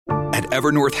At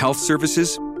Evernorth Health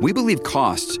Services, we believe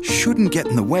costs shouldn't get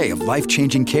in the way of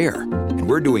life-changing care, and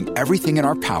we're doing everything in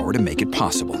our power to make it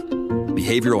possible.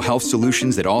 Behavioral health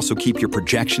solutions that also keep your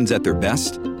projections at their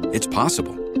best? It's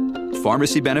possible.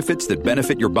 Pharmacy benefits that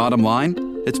benefit your bottom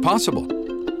line? It's possible.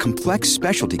 Complex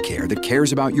specialty care that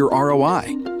cares about your ROI?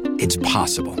 It's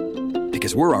possible.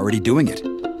 Because we're already doing it.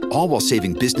 All while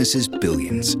saving businesses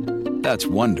billions. That's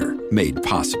Wonder made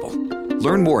possible.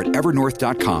 Learn more at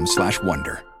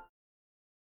evernorth.com/wonder.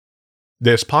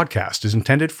 This podcast is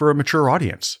intended for a mature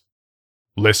audience.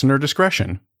 Listener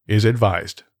discretion is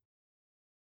advised.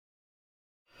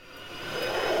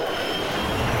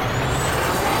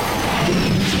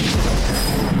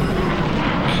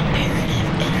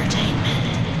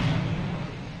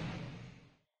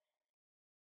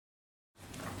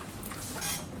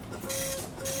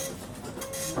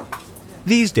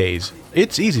 These days,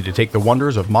 it's easy to take the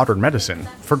wonders of modern medicine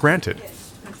for granted.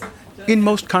 In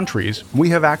most countries, we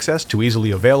have access to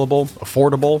easily available,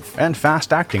 affordable, and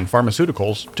fast-acting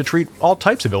pharmaceuticals to treat all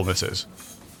types of illnesses.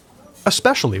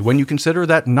 Especially when you consider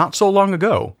that not so long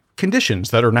ago, conditions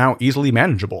that are now easily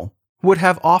manageable would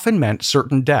have often meant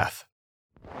certain death.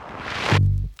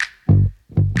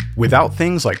 Without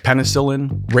things like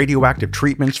penicillin, radioactive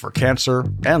treatments for cancer,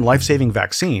 and life-saving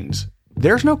vaccines,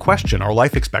 there's no question our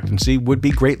life expectancy would be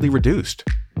greatly reduced.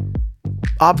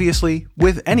 Obviously,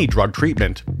 with any drug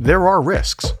treatment, there are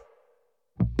risks.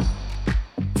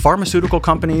 Pharmaceutical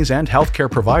companies and healthcare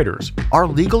providers are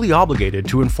legally obligated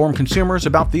to inform consumers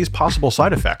about these possible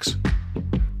side effects.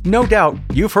 No doubt,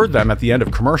 you've heard them at the end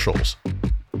of commercials.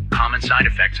 Common side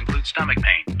effects include stomach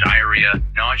pain, diarrhea,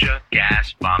 nausea,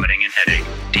 gas, vomiting, and headache.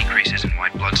 Decreases in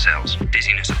white blood cells,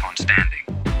 dizziness upon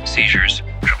standing, seizures,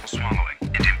 trouble swallowing,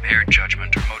 and impaired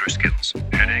judgment or motor skills.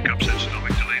 Headache, upset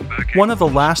stomach, delayed backache. One of the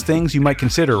last things you might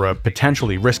consider a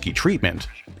potentially risky treatment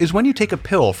is when you take a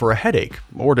pill for a headache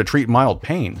or to treat mild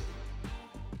pain.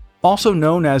 Also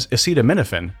known as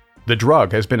acetaminophen, the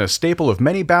drug has been a staple of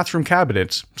many bathroom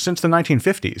cabinets since the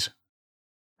 1950s.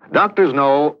 Doctors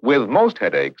know with most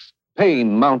headaches,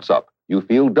 pain mounts up. You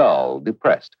feel dull,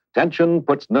 depressed. Tension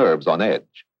puts nerves on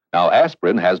edge. Now,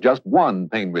 aspirin has just one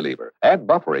pain reliever. Add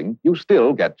buffering, you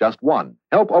still get just one.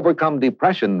 Help overcome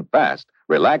depression fast.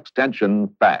 Relax tension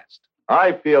fast.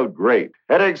 I feel great.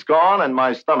 Headache's gone and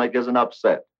my stomach isn't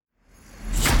upset.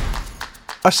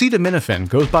 Acetaminophen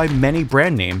goes by many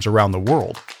brand names around the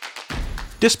world.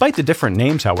 Despite the different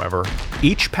names, however,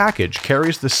 each package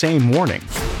carries the same warning.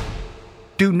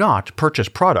 Do not purchase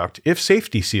product if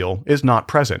safety seal is not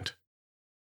present.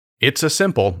 It's a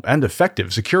simple and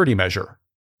effective security measure,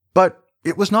 but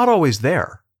it was not always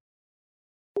there.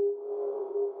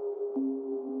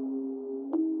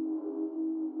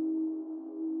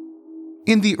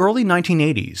 In the early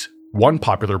 1980s, one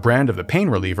popular brand of the pain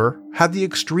reliever had the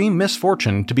extreme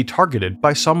misfortune to be targeted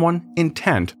by someone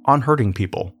intent on hurting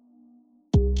people.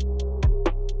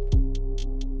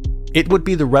 It would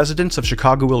be the residents of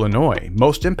Chicago, Illinois,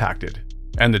 most impacted,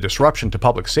 and the disruption to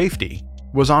public safety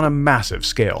was on a massive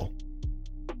scale.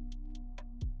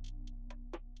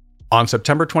 On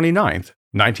September 29,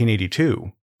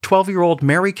 1982, 12-year-old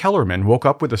Mary Kellerman woke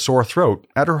up with a sore throat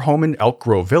at her home in Elk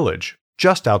Grove Village,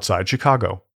 just outside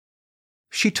Chicago.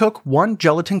 She took one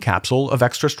gelatin capsule of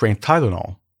extra-strength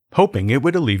Tylenol, hoping it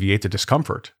would alleviate the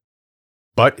discomfort.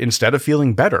 But instead of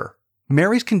feeling better,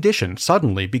 Mary's condition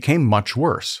suddenly became much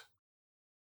worse.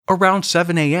 Around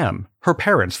 7 a.m., her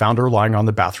parents found her lying on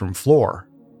the bathroom floor,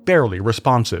 barely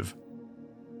responsive.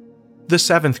 The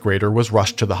 7th grader was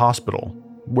rushed to the hospital,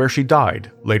 where she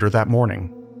died later that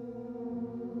morning.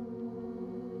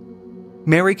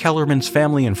 Mary Kellerman's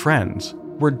family and friends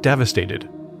were devastated.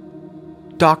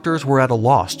 Doctors were at a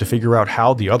loss to figure out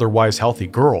how the otherwise healthy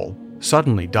girl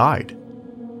suddenly died.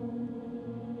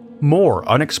 More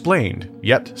unexplained,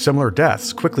 yet similar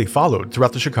deaths quickly followed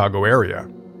throughout the Chicago area.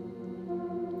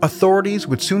 Authorities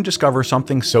would soon discover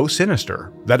something so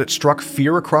sinister that it struck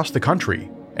fear across the country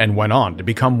and went on to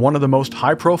become one of the most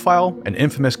high-profile and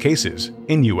infamous cases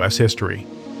in U.S. history.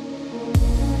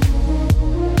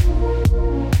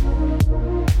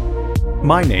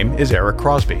 My name is Eric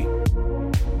Crosby.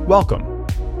 Welcome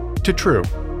to True.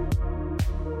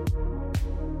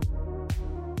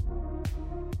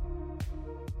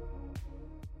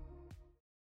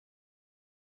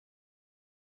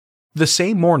 The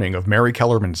same morning of Mary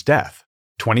Kellerman's death,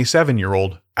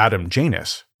 27-year-old Adam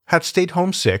Janus had stayed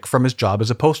home sick from his job as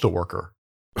a postal worker.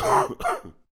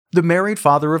 The married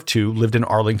father of two lived in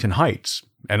Arlington Heights,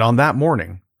 and on that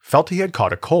morning, felt he had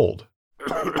caught a cold.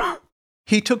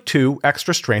 He took 2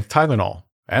 extra-strength Tylenol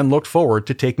and looked forward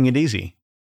to taking it easy.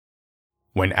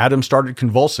 When Adam started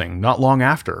convulsing not long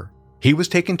after, He was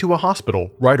taken to a hospital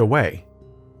right away.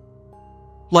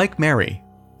 Like Mary,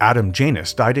 Adam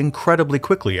Janus died incredibly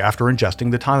quickly after ingesting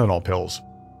the Tylenol pills.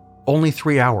 Only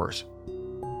 3 hours.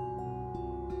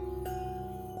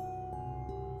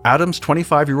 Adam's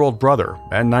 25-year-old brother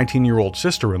and 19-year-old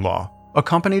sister-in-law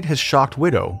accompanied his shocked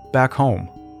widow back home.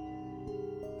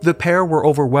 The pair were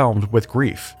overwhelmed with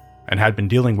grief and had been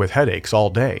dealing with headaches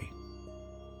all day.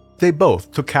 They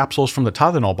both took capsules from the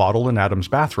Tylenol bottle in Adam's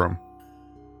bathroom.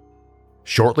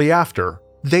 Shortly after,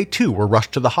 they too were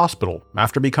rushed to the hospital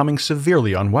after becoming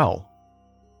severely unwell.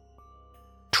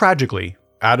 Tragically,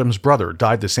 Adam's brother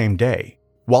died the same day,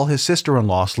 while his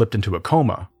sister-in-law slipped into a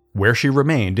coma, where she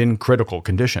remained in critical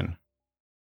condition.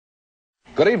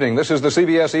 Good evening. This is the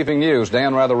CBS Evening News.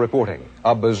 Dan Rather reporting.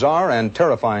 A bizarre and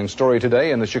terrifying story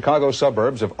today in the Chicago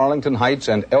suburbs of Arlington Heights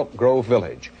and Elk Grove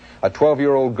Village. A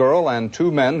 12-year-old girl and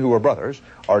 2 men who were brothers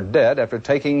are dead after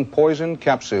taking poison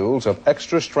capsules of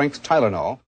extra-strength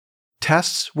Tylenol.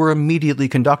 Tests were immediately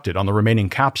conducted on the remaining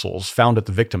capsules found at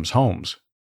the victims' homes.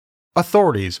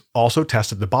 Authorities also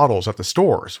tested the bottles at the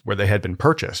stores where they had been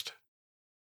purchased.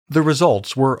 The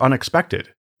results were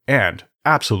unexpected and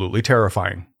absolutely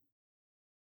terrifying.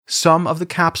 Some of the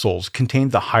capsules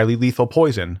contained the highly lethal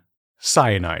poison,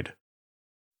 cyanide.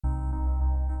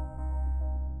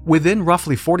 Within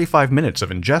roughly 45 minutes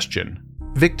of ingestion,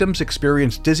 victims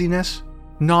experienced dizziness,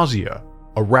 nausea,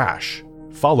 a rash,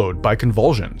 followed by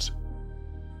convulsions.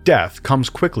 Death comes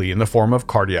quickly in the form of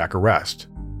cardiac arrest.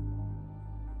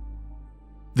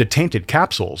 The tainted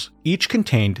capsules each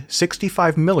contained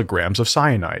 65 milligrams of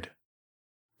cyanide.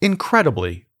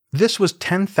 Incredibly, this was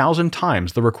 10,000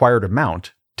 times the required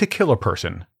amount to kill a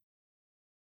person.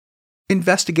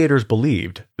 Investigators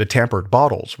believed the tampered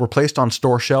bottles were placed on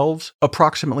store shelves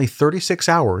approximately 36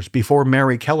 hours before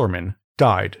Mary Kellerman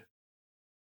died.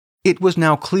 It was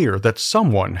now clear that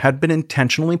someone had been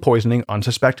intentionally poisoning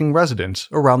unsuspecting residents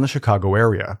around the Chicago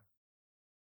area.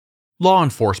 Law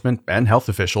enforcement and health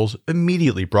officials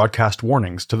immediately broadcast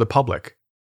warnings to the public.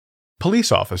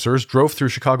 Police officers drove through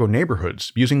Chicago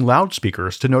neighborhoods using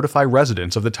loudspeakers to notify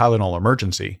residents of the Tylenol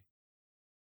emergency.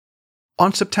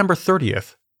 On September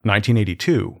 30th,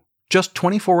 1982, just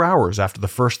 24 hours after the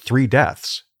first 3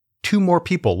 deaths, 2 more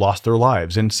people lost their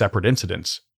lives in separate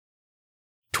incidents.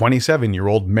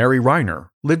 27-year-old Mary Reiner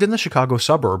lived in the Chicago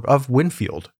suburb of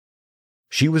Winfield.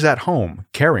 She was at home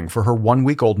caring for her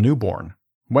 1-week-old newborn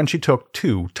when she took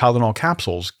 2 Tylenol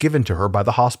capsules given to her by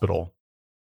the hospital.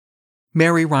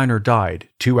 Mary Reiner died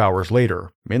 2 hours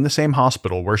later in the same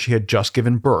hospital where she had just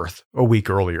given birth a week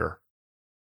earlier.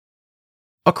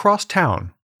 Across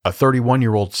town, a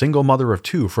 31-year-old single mother of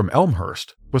 2 from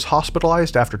Elmhurst was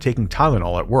hospitalized after taking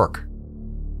Tylenol at work.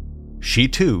 She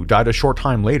too died a short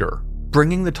time later,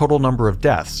 bringing the total number of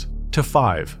deaths to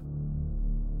 5.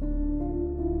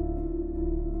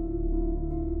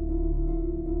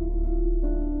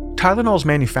 Tylenol's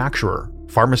manufacturer,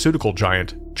 pharmaceutical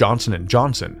giant Johnson &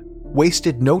 Johnson,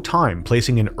 wasted no time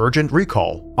placing an urgent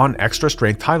recall on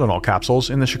extra-strength Tylenol capsules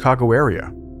in the Chicago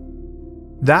area.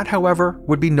 That, however,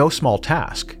 would be no small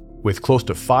task, with close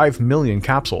to 5 million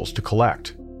capsules to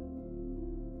collect.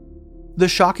 The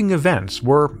shocking events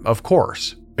were, of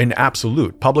course, an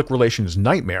absolute public relations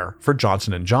nightmare for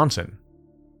Johnson & Johnson.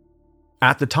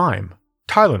 At the time,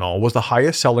 Tylenol was the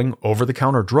highest-selling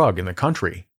over-the-counter drug in the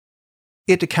country.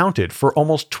 It accounted for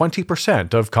almost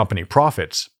 20% of company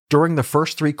profits during the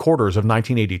first 3 quarters of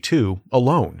 1982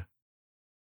 alone.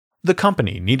 The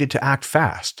company needed to act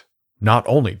fast, not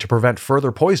only to prevent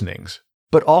further poisonings,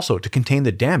 but also to contain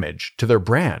the damage to their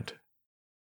brand.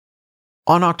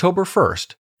 On October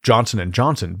 1st, Johnson &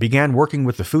 Johnson began working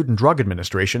with the Food and Drug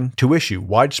Administration to issue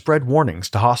widespread warnings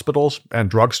to hospitals and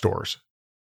drugstores.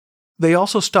 They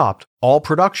also stopped all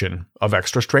production of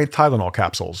extra-strength Tylenol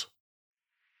capsules.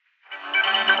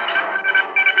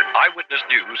 Eyewitness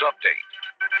News Update.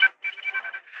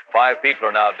 5 people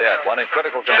are now dead, 1 in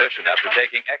critical condition after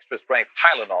taking extra-strength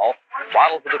Tylenol.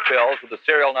 Bottles of the pills with the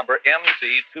serial number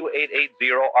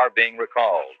MC2880 are being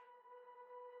recalled.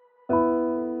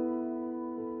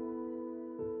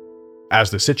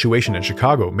 As the situation in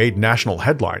Chicago made national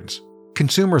headlines,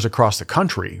 consumers across the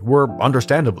country were,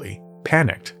 understandably,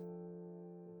 panicked.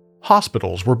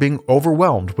 Hospitals were being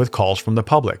overwhelmed with calls from the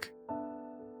public.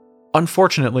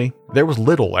 Unfortunately, there was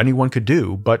little anyone could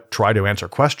do but try to answer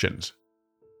questions.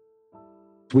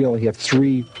 We only have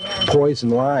 3 poison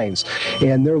lines,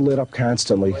 and they're lit up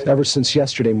constantly, ever since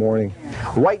yesterday morning.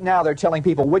 Right now, they're telling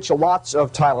people which lots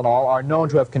of Tylenol are known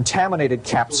to have contaminated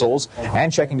capsules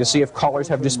and checking to see if callers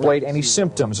have displayed any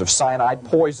symptoms of cyanide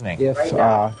poisoning. If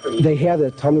they have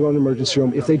it, tell them to go in the emergency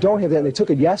room. If they don't have that and they took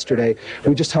it yesterday,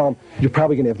 we just tell them, you're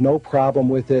probably going to have no problem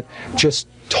with it. Just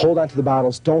hold on to the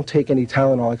bottles. Don't take any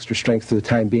Tylenol extra strength for the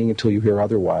time being until you hear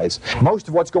otherwise. Most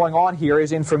of what's going on here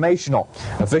is informational.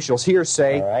 Officials here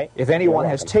say if anyone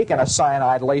has taken a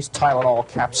cyanide-laced Tylenol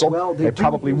capsule, they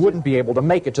probably wouldn't be able to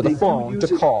make it to the phone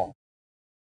to call.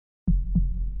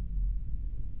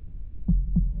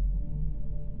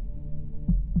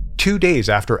 Two days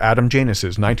after Adam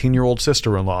Janus's 19-year-old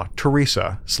sister-in-law,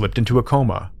 Teresa, slipped into a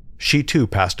coma, she too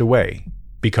passed away,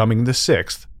 becoming the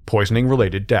sixth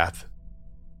poisoning-related death.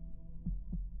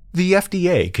 The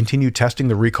FDA continued testing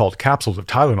the recalled capsules of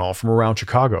Tylenol from around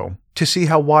Chicago to see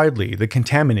how widely the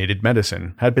contaminated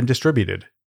medicine had been distributed.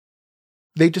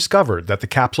 They discovered that the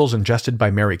capsules ingested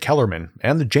by Mary Kellerman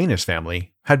and the Janus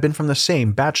family had been from the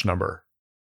same batch number.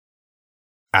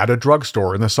 At a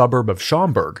drugstore in the suburb of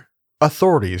Schaumburg,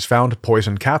 authorities found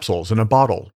poisoned capsules in a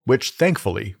bottle, which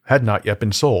thankfully had not yet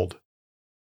been sold.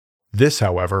 This,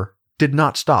 however, did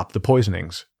not stop the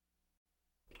poisonings.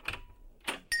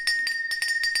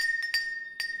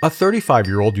 A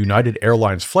 35-year-old United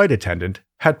Airlines flight attendant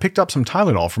had picked up some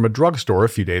Tylenol from a drugstore a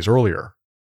few days earlier.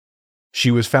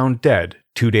 She was found dead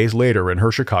 2 days later in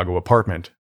her Chicago apartment.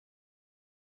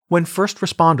 When first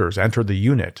responders entered the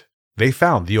unit, they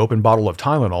found the open bottle of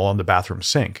Tylenol on the bathroom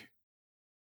sink.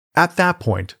 At that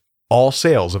point, all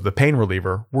sales of the pain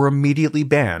reliever were immediately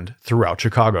banned throughout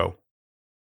Chicago.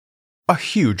 A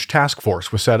huge task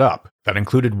force was set up that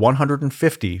included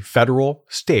 150 federal,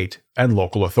 state, and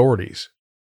local authorities.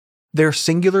 Their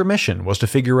singular mission was to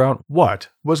figure out what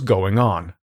was going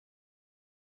on.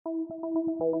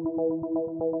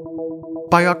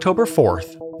 By October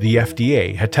 4th, the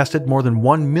FDA had tested more than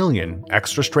 1 million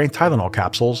extra-strength Tylenol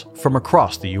capsules from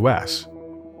across the U.S.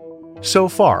 So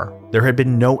far, there had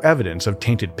been no evidence of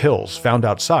tainted pills found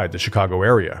outside the Chicago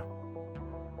area.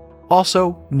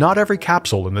 Also, not every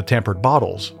capsule in the tampered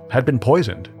bottles had been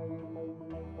poisoned.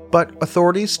 But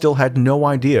authorities still had no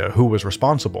idea who was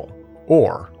responsible,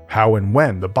 or how and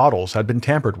when the bottles had been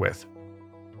tampered with.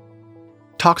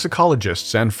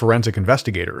 Toxicologists and forensic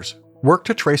investigators worked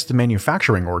to trace the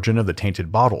manufacturing origin of the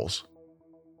tainted bottles.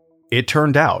 It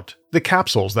turned out the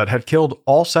capsules that had killed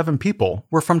all 7 people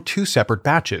were from 2 separate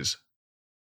batches.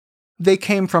 They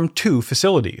came from 2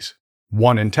 facilities,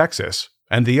 one in Texas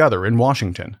and the other in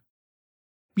Washington.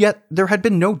 Yet there had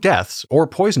been no deaths or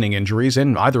poisoning injuries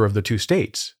in either of the 2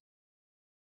 states.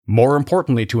 More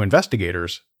importantly to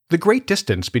investigators, the great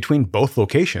distance between both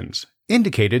locations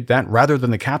indicated that rather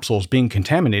than the capsules being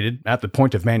contaminated at the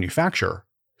point of manufacture,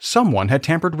 someone had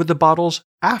tampered with the bottles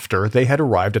after they had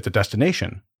arrived at the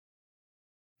destination.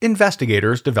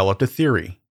 Investigators developed a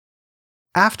theory.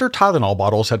 After Tylenol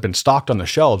bottles had been stocked on the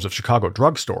shelves of Chicago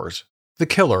drugstores, the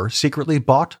killer secretly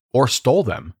bought or stole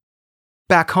them.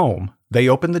 Back home, they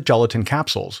opened the gelatin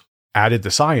capsules, added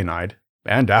the cyanide,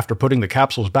 and after putting the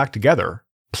capsules back together,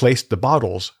 placed the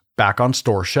bottles back on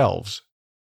store shelves.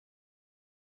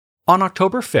 On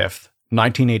October 5th,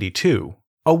 1982,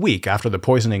 a week after the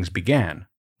poisonings began,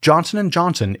 Johnson &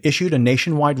 Johnson issued a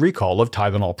nationwide recall of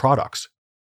Tylenol products.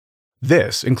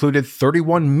 This included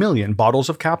 31 million bottles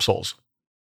of capsules.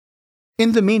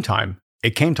 In the meantime,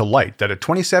 it came to light that a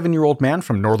 27-year-old man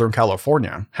from Northern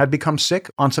California had become sick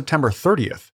on September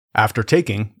 30th after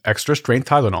taking extra-strength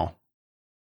Tylenol.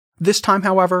 This time,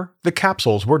 however, the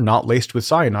capsules were not laced with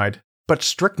cyanide, but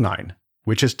strychnine,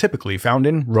 which is typically found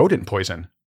in rodent poison.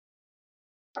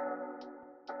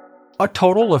 A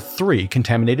total of 3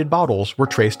 contaminated bottles were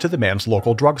traced to the man's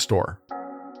local drugstore.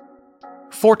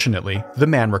 Fortunately, the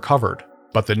man recovered,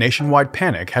 but the nationwide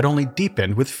panic had only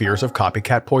deepened with fears of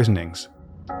copycat poisonings.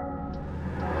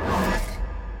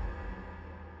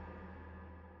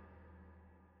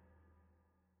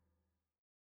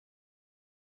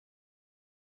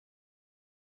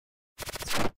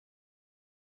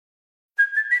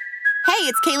 Hey,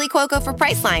 it's Kaylee Cuoco for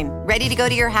Priceline. Ready to go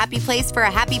to your happy place for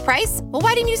a happy price? Well,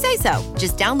 why didn't you say so?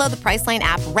 Just download the Priceline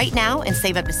app right now and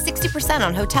save up to 60%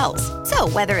 on hotels. So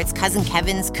whether it's Cousin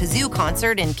Kevin's Kazoo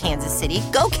Concert in Kansas City,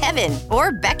 go Kevin,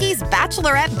 or Becky's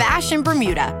Bachelorette Bash in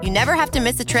Bermuda, you never have to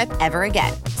miss a trip ever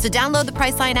again. So download the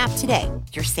Priceline app today.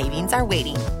 Your savings are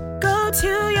waiting. Go to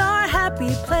your happy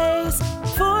place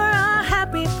for a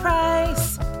happy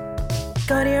price.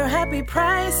 Go to your happy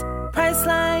price,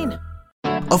 Priceline.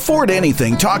 Afford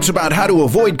Anything talks about how to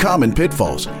avoid common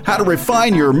pitfalls, how to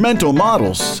refine your mental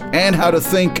models, and how to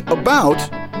think about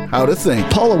how to think.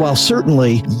 Paula, while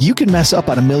certainly you can mess up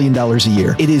on $1 million a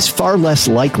year, it is far less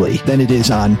likely than it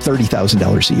is on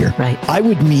 $30,000 a year. Right. I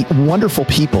would meet wonderful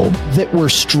people that were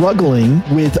struggling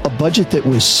with a budget that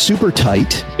was super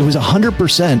tight. It was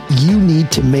 100% you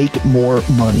need to make more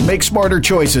money. Make smarter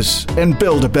choices and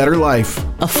build a better life.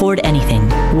 Afford anything,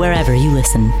 wherever you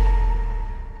listen.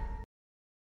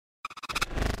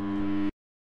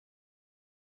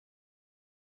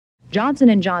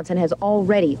 Johnson & Johnson has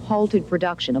already halted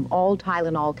production of all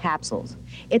Tylenol capsules.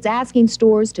 It's asking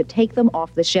stores to take them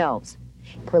off the shelves.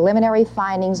 Preliminary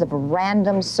findings of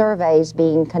random surveys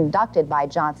being conducted by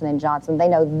Johnson & Johnson. They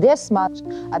know this much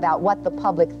about what the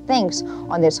public thinks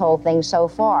on this whole thing so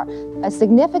far. A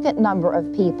significant number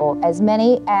of people, as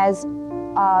many as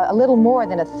a little more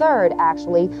than a third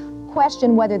actually,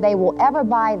 question whether they will ever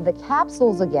buy the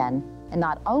capsules again, and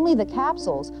not only the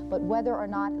capsules, but whether or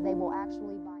not they will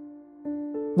actually buy.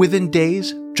 Within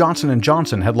days, Johnson &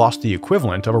 Johnson had lost the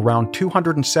equivalent of around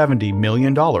 $270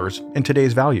 million in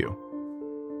today's value.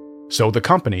 So the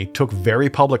company took very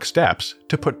public steps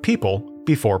to put people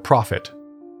before profit.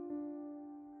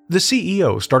 The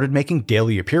CEO started making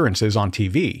daily appearances on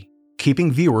TV,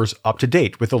 keeping viewers up to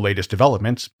date with the latest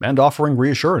developments and offering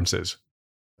reassurances.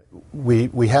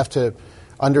 We have to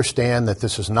understand that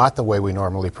this is not the way we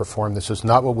normally perform. This is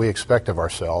not what we expect of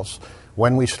ourselves.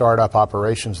 When we start up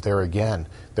operations there again,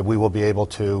 that we will be able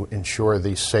to ensure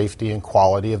the safety and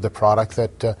quality of the product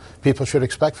that people should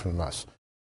expect from us.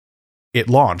 It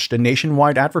launched a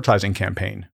nationwide advertising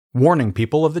campaign, warning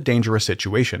people of the dangerous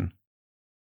situation.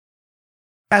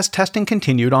 As testing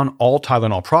continued on all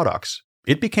Tylenol products,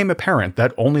 it became apparent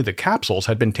that only the capsules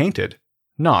had been tainted,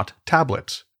 not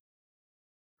tablets.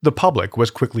 The public was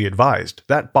quickly advised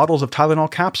that bottles of Tylenol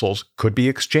capsules could be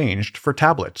exchanged for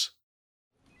tablets.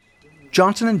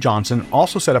 Johnson & Johnson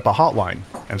also set up a hotline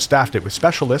and staffed it with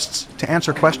specialists to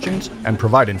answer questions and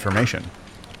provide information.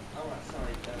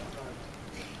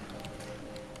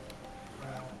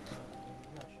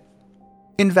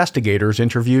 Investigators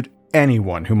interviewed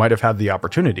anyone who might have had the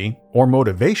opportunity or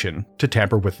motivation to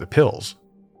tamper with the pills.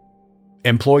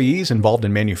 Employees involved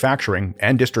in manufacturing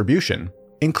and distribution,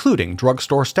 including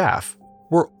drugstore staff,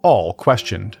 were all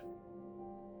questioned.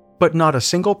 But not a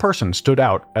single person stood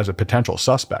out as a potential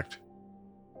suspect.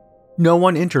 No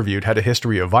one interviewed had a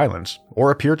history of violence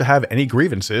or appeared to have any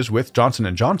grievances with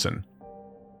Johnson & Johnson.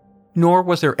 Nor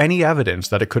was there any evidence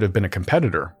that it could have been a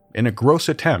competitor in a gross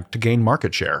attempt to gain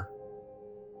market share.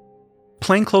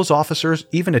 Plainclothes officers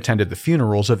even attended the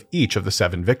funerals of each of the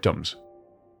 7 victims.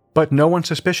 But no one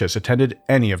suspicious attended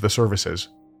any of the services.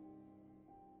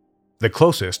 The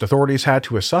closest authorities had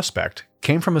to a suspect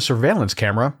came from a surveillance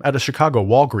camera at a Chicago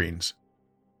Walgreens.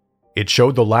 It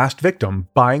showed the last victim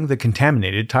buying the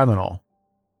contaminated Tylenol.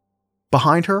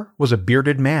 Behind her was a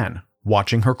bearded man,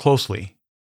 watching her closely.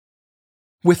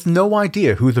 With no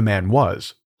idea who the man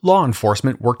was, law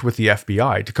enforcement worked with the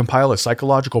FBI to compile a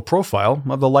psychological profile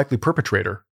of the likely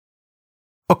perpetrator.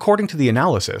 According to the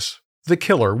analysis, the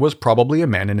killer was probably a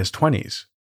man in his 20s.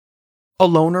 A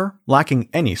loner, lacking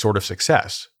any sort of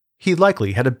success, he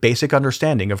likely had a basic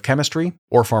understanding of chemistry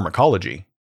or pharmacology.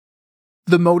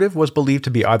 The motive was believed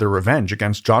to be either revenge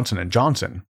against Johnson &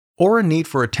 Johnson, or a need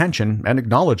for attention and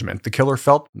acknowledgement the killer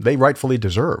felt they rightfully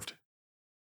deserved.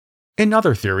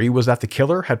 Another theory was that the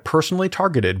killer had personally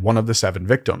targeted one of the 7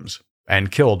 victims,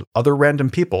 and killed other random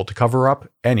people to cover up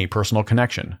any personal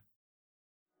connection.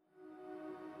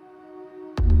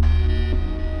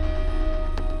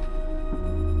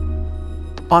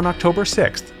 On October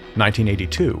 6,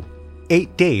 1982,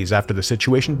 8 days after the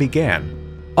situation began,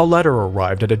 a letter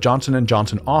arrived at a Johnson &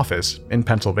 Johnson office in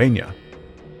Pennsylvania.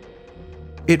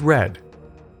 It read,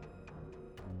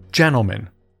 "Gentlemen,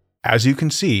 as you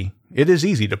can see, it is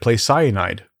easy to place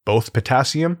cyanide, both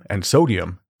potassium and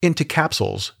sodium, into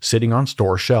capsules sitting on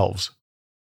store shelves.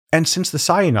 And since the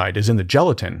cyanide is in the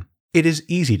gelatin, it is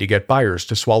easy to get buyers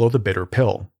to swallow the bitter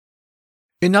pill.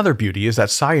 Another beauty is that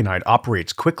cyanide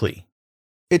operates quickly.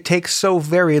 It takes so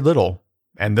very little,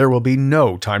 and there will be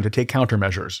no time to take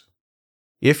countermeasures.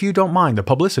 If you don't mind the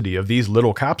publicity of these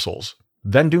little capsules,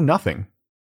 then do nothing.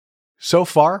 So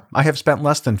far, I have spent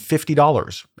less than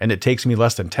 $50, and it takes me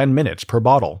less than 10 minutes per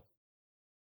bottle.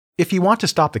 If you want to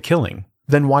stop the killing,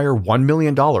 then wire $1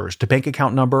 million to bank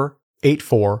account number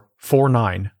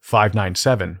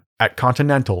 8449597 at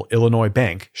Continental Illinois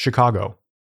Bank, Chicago.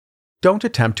 Don't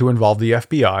attempt to involve the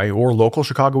FBI or local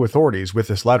Chicago authorities with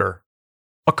this letter.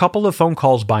 A couple of phone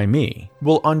calls by me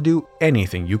will undo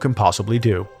anything you can possibly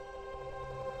do."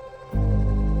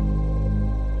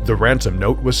 The ransom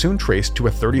note was soon traced to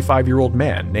a 35-year-old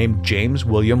man named James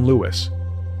William Lewis.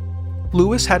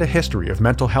 Lewis had a history of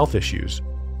mental health issues.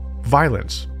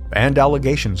 violence, and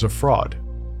allegations of fraud.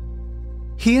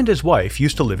 He and his wife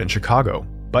used to live in Chicago,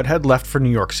 but had left for New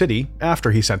York City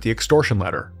after he sent the extortion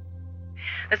letter.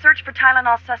 The search for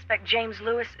Tylenol suspect James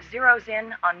Lewis zeroes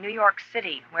in on New York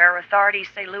City, where authorities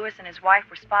say Lewis and his wife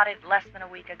were spotted less than a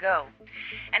week ago.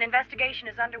 An investigation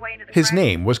is underway into the His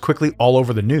name was quickly all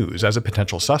over the news as a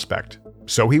potential suspect,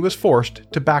 so he was forced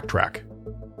to backtrack.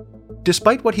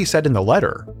 Despite what he said in the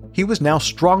letter, he was now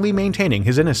strongly maintaining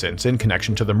his innocence in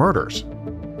connection to the murders.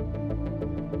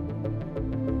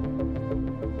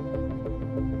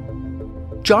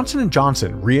 Johnson &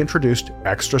 Johnson reintroduced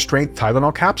extra-strength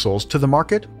Tylenol capsules to the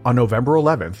market on November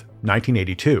 11,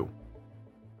 1982.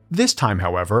 This time,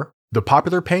 however, the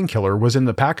popular painkiller was in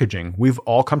the packaging we've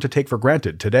all come to take for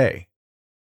granted today.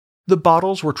 The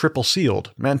bottles were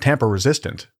triple-sealed and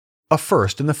tamper-resistant, a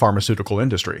first in the pharmaceutical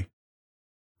industry.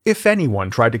 If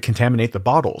anyone tried to contaminate the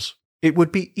bottles, it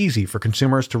would be easy for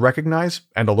consumers to recognize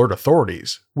and alert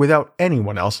authorities without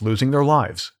anyone else losing their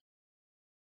lives.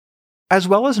 As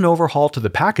well as an overhaul to the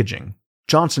packaging,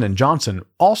 Johnson & Johnson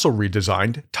also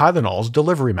redesigned Tylenol's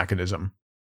delivery mechanism.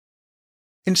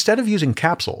 Instead of using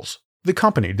capsules, the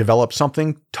company developed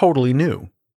something totally new.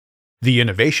 The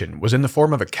innovation was in the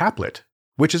form of a caplet,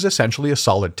 which is essentially a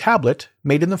solid tablet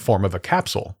made in the form of a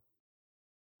capsule.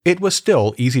 It was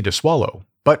still easy to swallow,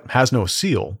 but has no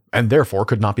seal and therefore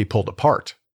could not be pulled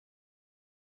apart.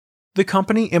 The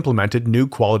company implemented new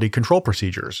quality control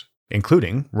procedures,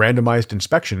 including randomized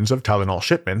inspections of Tylenol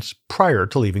shipments prior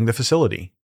to leaving the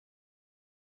facility.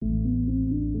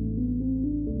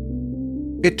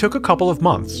 It took a couple of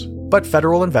months, but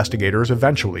federal investigators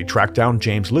eventually tracked down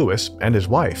James Lewis and his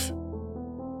wife.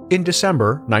 In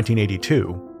December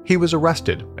 1982, he was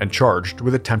arrested and charged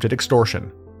with attempted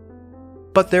extortion.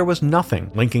 But there was nothing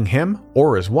linking him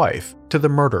or his wife to the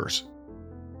murders.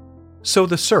 So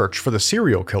the search for the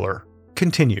serial killer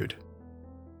continued.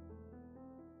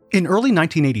 In early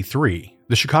 1983,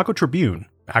 the Chicago Tribune,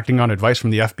 acting on advice from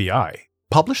the FBI,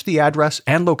 published the address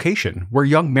and location where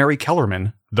young Mary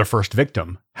Kellerman, the first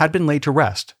victim, had been laid to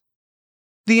rest.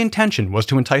 The intention was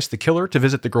to entice the killer to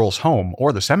visit the girl's home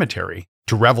or the cemetery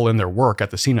to revel in their work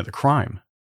at the scene of the crime.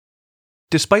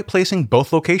 Despite placing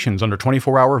both locations under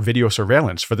 24-hour video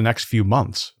surveillance for the next few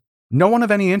months, no one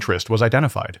of any interest was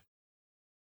identified.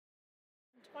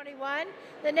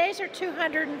 The nays are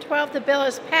 212. The bill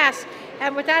is passed,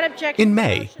 and without objection... In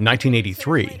May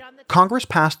 1983, Congress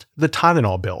passed the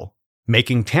Tylenol Bill,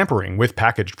 making tampering with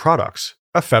packaged products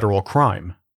a federal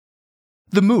crime.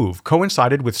 The move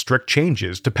coincided with strict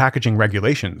changes to packaging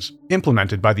regulations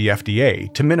implemented by the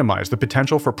FDA to minimize the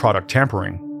potential for product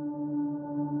tampering.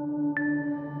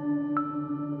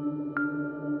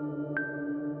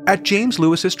 At James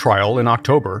Lewis's trial in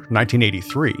October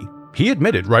 1983, he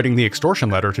admitted writing the extortion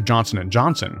letter to Johnson &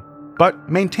 Johnson, but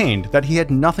maintained that he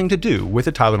had nothing to do with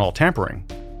the Tylenol tampering.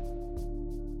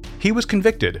 He was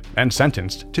convicted and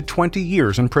sentenced to 20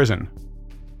 years in prison.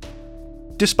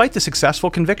 Despite the successful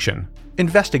conviction,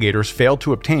 investigators failed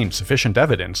to obtain sufficient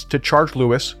evidence to charge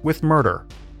Lewis with murder.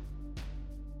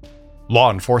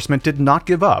 Law enforcement did not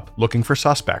give up looking for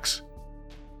suspects.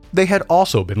 They had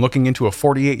also been looking into a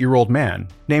 48-year-old man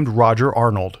named Roger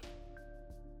Arnold.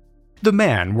 The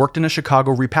man worked in a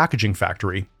Chicago repackaging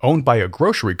factory owned by a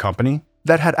grocery company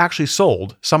that had actually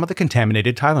sold some of the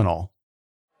contaminated Tylenol.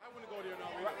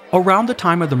 Around the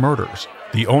time of the murders,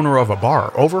 the owner of a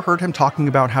bar overheard him talking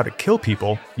about how to kill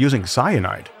people using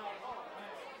cyanide.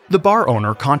 The bar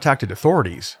owner contacted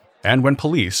authorities, and when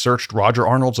police searched Roger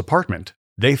Arnold's apartment,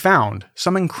 they found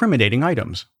some incriminating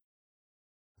items.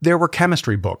 There were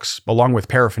chemistry books along with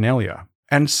paraphernalia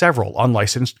and several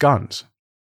unlicensed guns.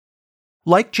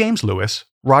 Like James Lewis,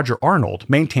 Roger Arnold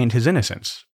maintained his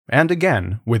innocence, and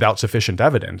again, without sufficient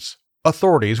evidence,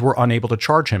 authorities were unable to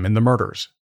charge him in the murders.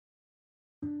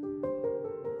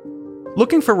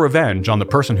 Looking for revenge on the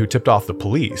person who tipped off the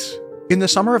police, in the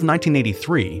summer of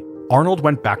 1983, Arnold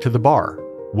went back to the bar,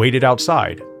 waited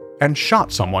outside, and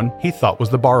shot someone he thought was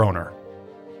the bar owner.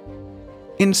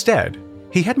 Instead,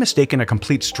 he had mistaken a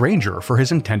complete stranger for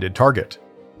his intended target.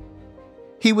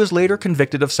 He was later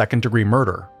convicted of second-degree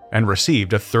murder and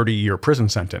received a 30-year prison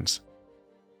sentence.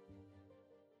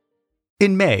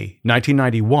 In May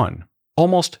 1991,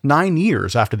 almost 9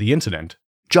 years after the incident,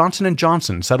 Johnson &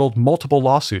 Johnson settled multiple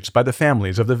lawsuits by the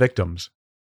families of the victims.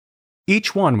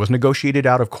 Each one was negotiated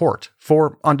out of court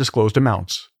for undisclosed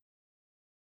amounts.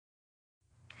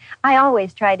 I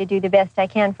always try to do the best I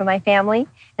can for my family,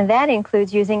 and that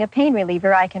includes using a pain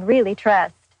reliever I can really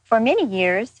trust. For many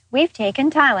years, we've taken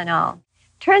Tylenol.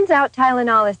 Turns out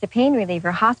Tylenol is the pain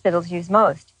reliever hospitals use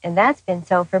most, and that's been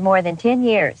so for more than 10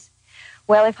 years.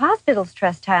 Well, if hospitals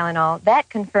trust Tylenol, that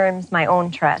confirms my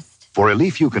own trust. For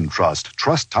relief you can trust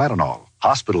Tylenol.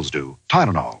 Hospitals do.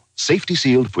 Tylenol, safety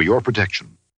sealed for your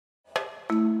protection.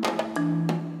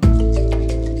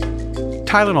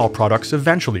 Tylenol products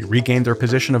eventually regained their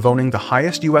position of owning the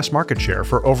highest U.S. market share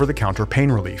for over-the-counter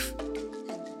pain relief.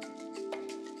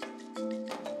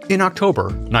 In October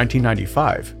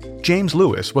 1995, James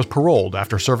Lewis was paroled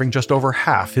after serving just over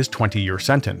half his 20-year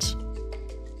sentence.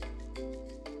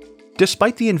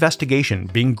 Despite the investigation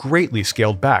being greatly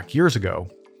scaled back years ago,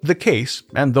 the case,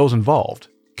 and those involved,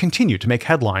 continue to make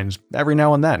headlines every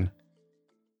now and then.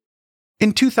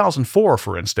 In 2004,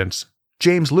 for instance,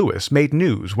 James Lewis made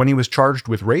news when he was charged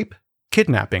with rape,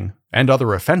 kidnapping, and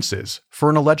other offenses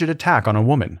for an alleged attack on a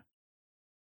woman.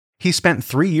 He spent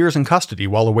 3 years in custody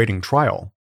while awaiting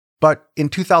trial, but in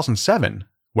 2007,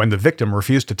 when the victim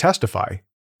refused to testify,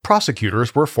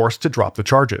 prosecutors were forced to drop the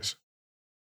charges.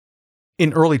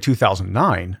 In early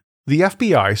 2009, the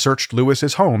FBI searched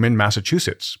Lewis's home in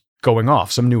Massachusetts, going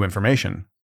off some new information.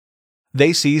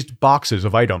 They seized boxes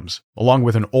of items, along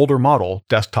with an older model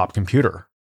desktop computer.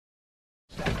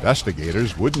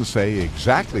 Investigators wouldn't say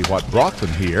exactly what brought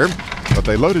them here, but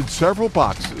they loaded several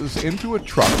boxes into a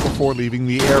truck before leaving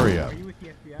the area.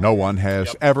 No one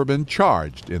has ever been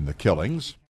charged in the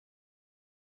killings.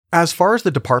 As far as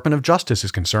the Department of Justice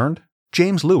is concerned,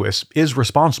 James Lewis is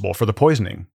responsible for the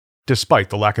poisoning, despite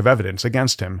the lack of evidence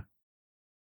against him.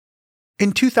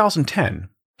 In 2010,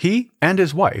 he and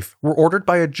his wife were ordered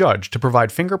by a judge to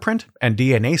provide fingerprint and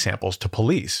DNA samples to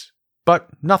police, but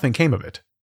nothing came of it.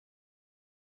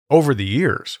 Over the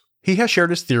years, he has shared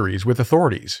his theories with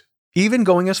authorities, even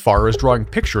going as far as drawing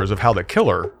pictures of how the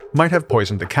killer might have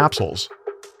poisoned the capsules.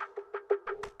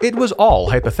 It was all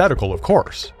hypothetical, of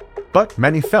course, but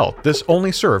many felt this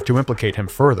only served to implicate him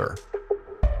further.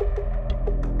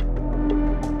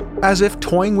 As if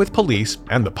toying with police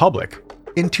and the public,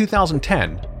 in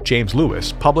 2010, James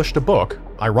Lewis published a book,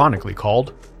 ironically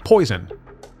called Poison.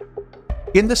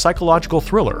 In the psychological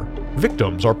thriller,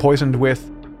 victims are poisoned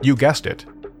with, you guessed it,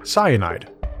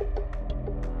 cyanide.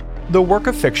 The work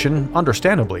of fiction,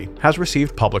 understandably, has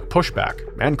received public pushback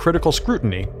and critical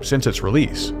scrutiny since its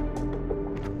release.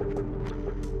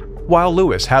 While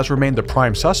Lewis has remained the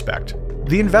prime suspect,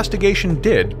 the investigation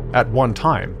did, at one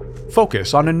time,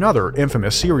 focus on another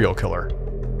infamous serial killer.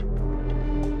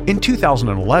 In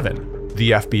 2011,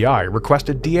 the FBI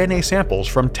requested DNA samples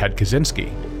from Ted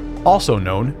Kaczynski, also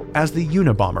known as the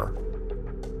Unabomber.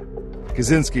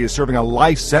 Kaczynski is serving a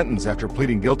life sentence after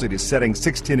pleading guilty to setting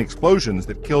 16 explosions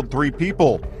that killed 3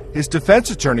 people. His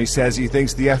defense attorney says he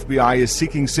thinks the FBI is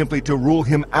seeking simply to rule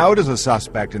him out as a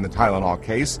suspect in the Tylenol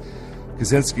case.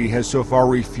 Kaczynski has so far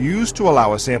refused to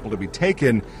allow a sample to be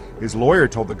taken. His lawyer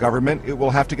told the government it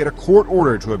will have to get a court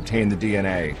order to obtain the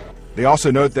DNA. They also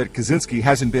note that Kaczynski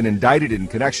hasn't been indicted in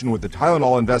connection with the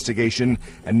Tylenol investigation,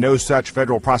 and no such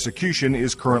federal prosecution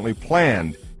is currently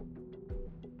planned.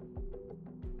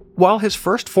 While his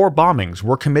first 4 bombings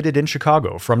were committed in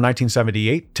Chicago from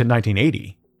 1978 to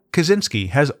 1980, Kaczynski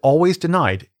has always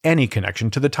denied any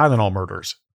connection to the Tylenol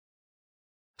murders.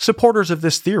 Supporters of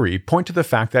this theory point to the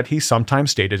fact that he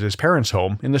sometimes stayed at his parents'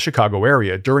 home in the Chicago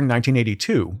area during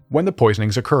 1982 when the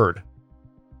poisonings occurred.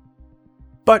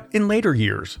 But in later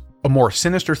years, a more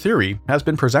sinister theory has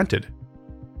been presented.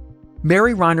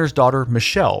 Mary Reiner's daughter,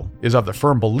 Michelle, is of the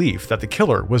firm belief that the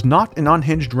killer was not an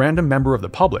unhinged random member of the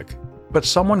public, but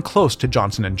someone close to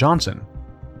Johnson & Johnson.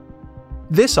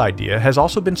 This idea has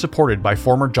also been supported by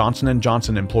former Johnson &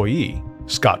 Johnson employee,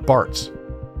 Scott Bartz.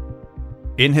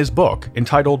 In his book,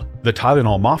 entitled The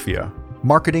Tylenol Mafia,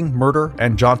 Marketing, Murder,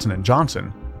 and Johnson &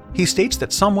 Johnson, he states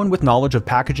that someone with knowledge of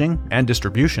packaging and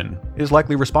distribution is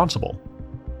likely responsible.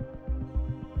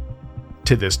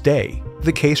 To this day,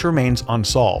 the case remains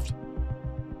unsolved.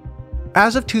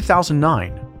 As of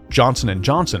 2009, Johnson &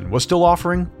 Johnson was still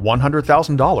offering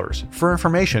 $100,000 for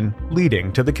information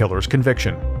leading to the killer's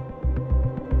conviction.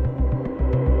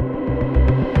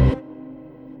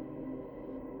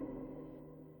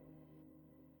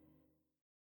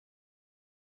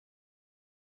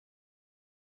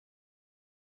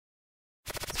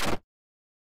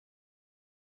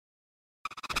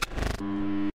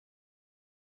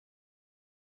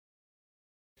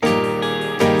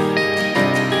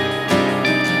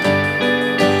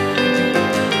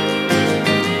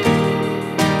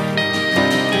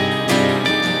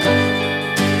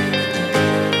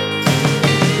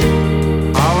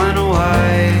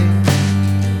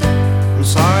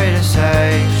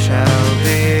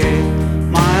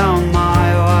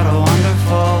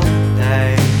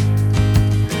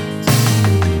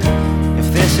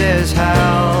 Is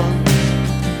hell.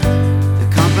 The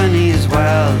company is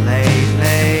well lately.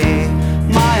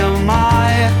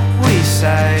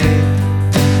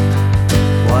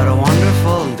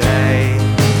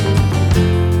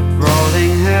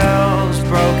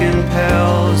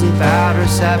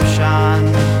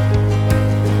 reception.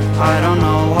 I don't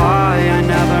know why, I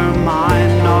never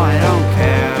mind, no, I don't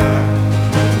care.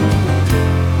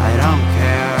 I don't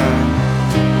care.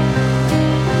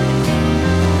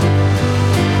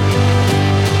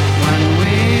 When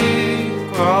we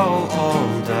grow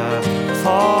older,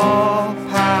 fall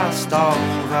past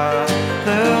over,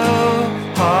 blue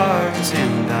hearts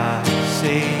in the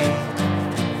sea.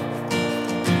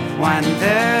 When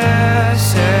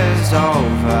this is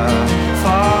over,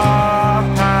 far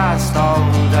past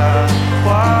older,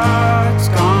 what's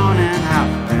gonna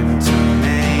happen to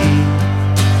me?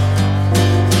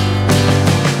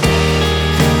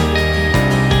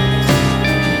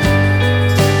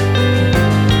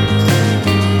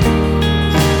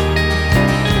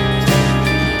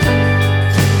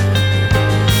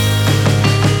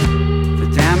 The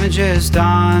damage is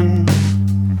done.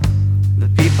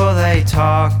 People, they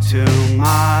talk too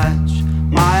much.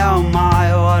 My oh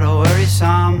my, what a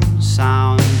worrisome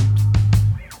sound.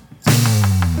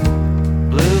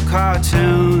 Blue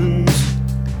cartoons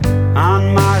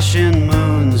on Martian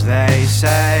moons, they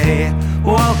say,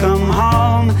 welcome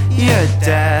home, you're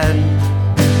dead.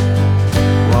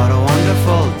 What a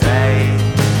wonderful day.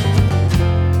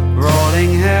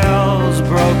 Rolling hills,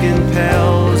 broken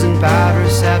pills, and bad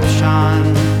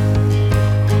reception.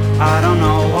 I don't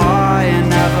know why, and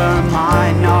never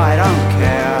mind, no, I don't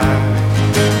care.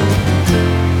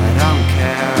 I don't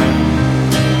care.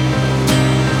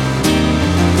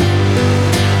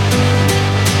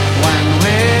 When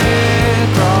we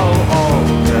grow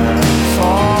older,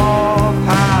 fall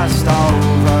past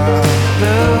over,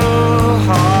 blue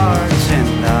hearts in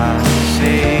the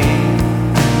sea.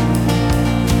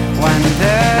 When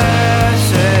this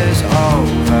is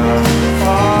over,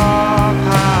 far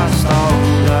past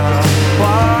over,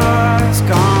 what's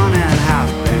gonna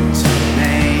happen to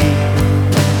me?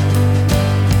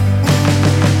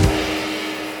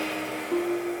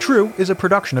 True is a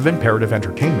production of Imperative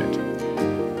Entertainment.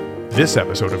 This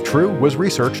episode of True was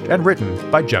researched and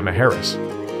written by Gemma Harris.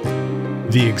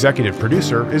 The executive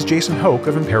producer is Jason Hoke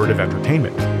of Imperative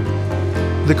Entertainment.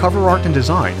 The cover art and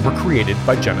design were created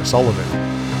by Jenna Sullivan.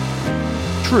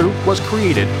 True was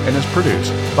created and is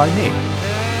produced by me.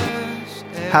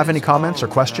 Have any comments or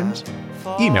questions?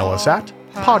 Email us at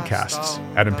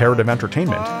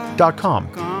podcasts@imperativeentertainment.com.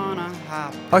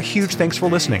 A huge thanks for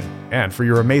listening and for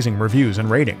your amazing reviews and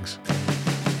ratings.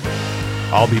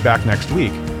 I'll be back next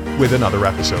week with another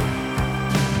episode.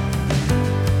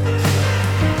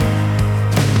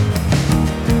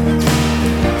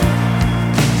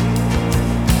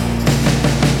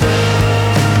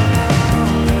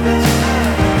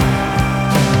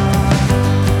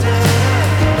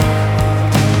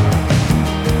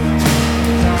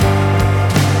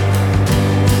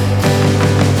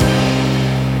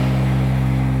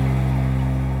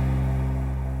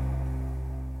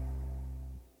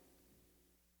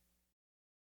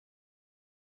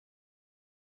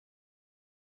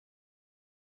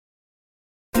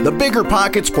 The Bigger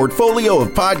Pockets portfolio of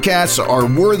podcasts are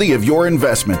worthy of your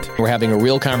investment. We're having a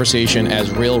real conversation as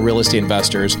real estate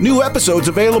investors. New episodes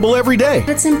available every day.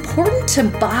 It's important to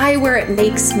buy where it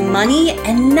makes money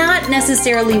and not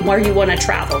necessarily where you want to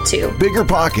travel to. Bigger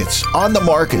Pockets, On the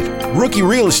Market, Rookie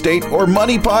Real Estate, or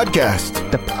Money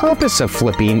Podcast. The purpose of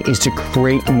flipping is to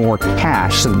create more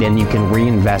cash so then you can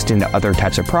reinvest into other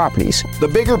types of properties. The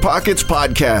Bigger Pockets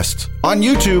Podcast, on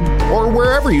YouTube or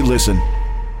wherever you listen.